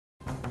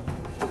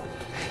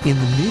In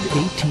the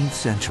mid-18th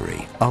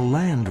century, a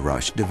land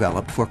rush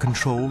developed for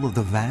control of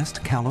the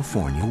vast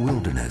California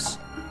wilderness.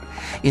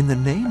 In the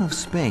name of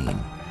Spain,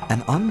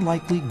 an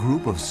unlikely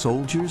group of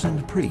soldiers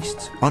and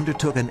priests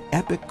undertook an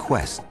epic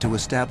quest to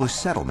establish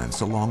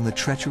settlements along the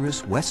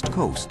treacherous west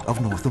coast of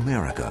North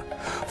America,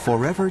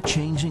 forever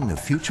changing the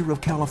future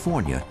of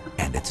California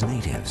and its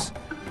natives.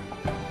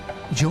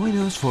 Join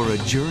us for a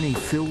journey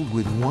filled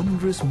with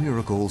wondrous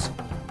miracles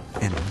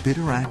and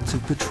bitter acts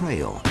of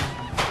betrayal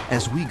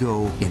as we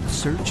go in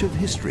search of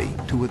history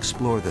to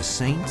explore the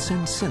saints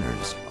and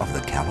sinners of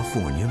the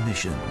California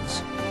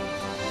missions.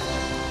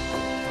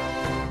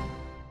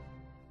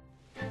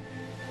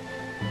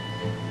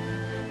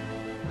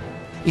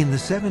 In the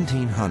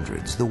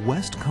 1700s, the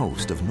west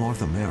coast of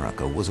North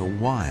America was a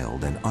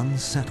wild and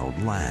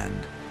unsettled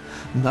land.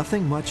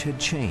 Nothing much had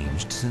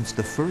changed since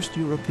the first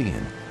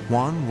European,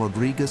 Juan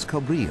Rodriguez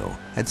Cabrillo,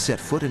 had set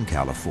foot in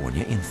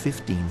California in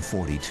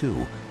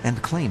 1542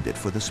 and claimed it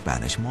for the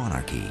Spanish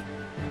monarchy.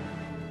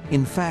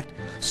 In fact,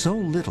 so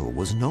little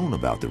was known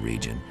about the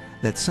region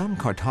that some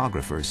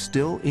cartographers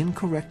still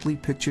incorrectly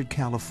pictured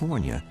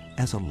California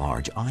as a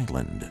large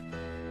island.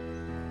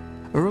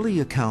 Early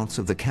accounts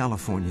of the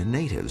California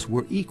natives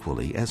were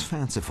equally as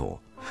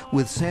fanciful,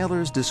 with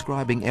sailors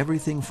describing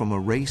everything from a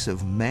race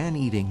of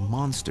man-eating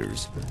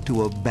monsters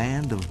to a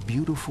band of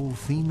beautiful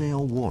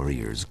female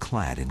warriors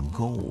clad in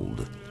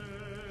gold.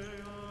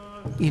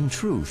 In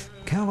truth,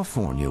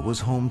 California was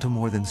home to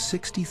more than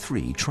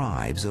 63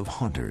 tribes of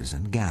hunters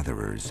and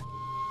gatherers.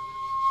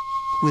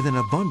 With an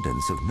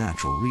abundance of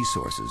natural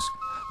resources,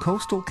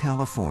 coastal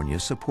California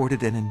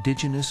supported an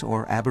indigenous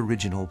or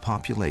aboriginal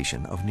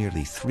population of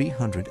nearly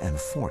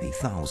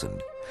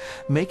 340,000,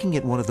 making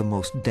it one of the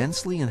most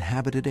densely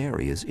inhabited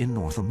areas in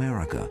North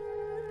America.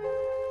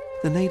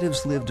 The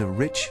natives lived a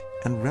rich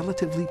and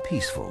relatively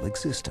peaceful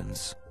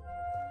existence.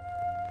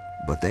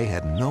 But they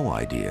had no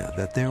idea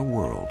that their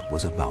world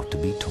was about to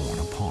be torn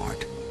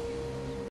apart.